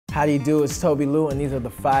How do you do? It's Tobi Lou, and these are the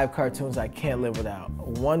 5 cartoons I can't live without.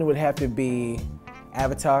 One would have to be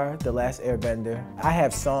Avatar, The Last Airbender. I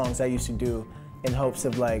have songs I used to do in hopes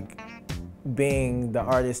of like being the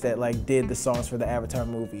artist that like did the songs for the Avatar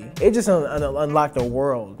movie. It just unlocked a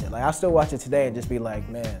world. Like I still watch it today and just be like,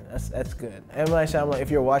 man, that's good. And like,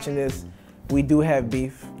 if you're watching this, we do have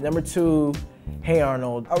beef. Number 2, Hey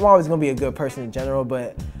Arnold. I'm always gonna be a good person in general,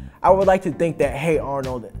 but I would like to think that Hey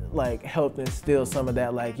Arnold like helped instill some of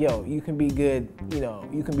that, like, yo, you can be good, you know,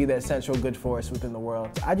 you can be that central good force within the world.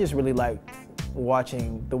 I just really liked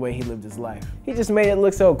watching the way he lived his life. He just made it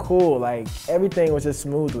look so cool, like everything was just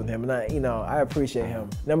smooth with him, and I appreciate him.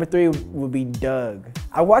 Number 3 would be Doug.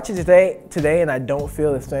 I watch it today and I don't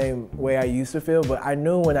feel the same way I used to feel, but I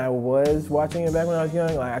knew when I was watching it back when I was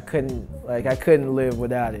young, like I couldn't live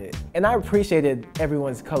without it. And I appreciated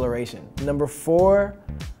everyone's coloration. Number 4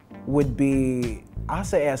 would be, I'll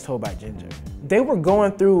say As Told by Ginger. They were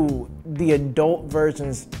going through the adult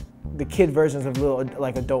versions, the kid versions of little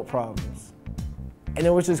like adult problems. And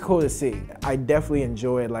it was just cool to see. I definitely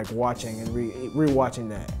enjoyed like watching and rewatching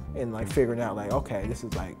that and like figuring out like, okay, this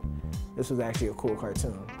was actually a cool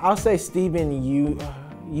cartoon. I'll say Steven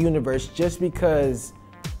Universe just because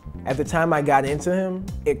at the time I got into him,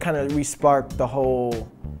 it kind of re-sparked the whole,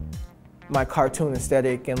 my cartoon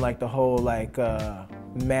aesthetic and like the whole like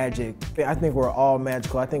magic. I think we're all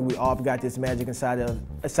magical. I think we all got this magic inside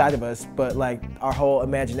of us, but like our whole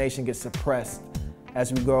imagination gets suppressed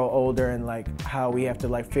as we grow older, and like how we have to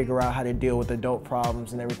like figure out how to deal with adult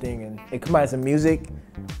problems and everything. And it combines the music,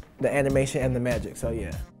 the animation, and the magic, so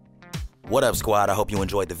yeah. What up, squad? I hope you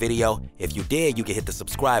enjoyed the video. If you did, you can hit the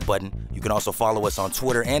subscribe button. You can also follow us on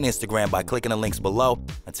Twitter and Instagram by clicking the links below.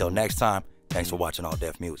 Until next time, thanks for watching All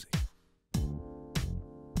Def Music.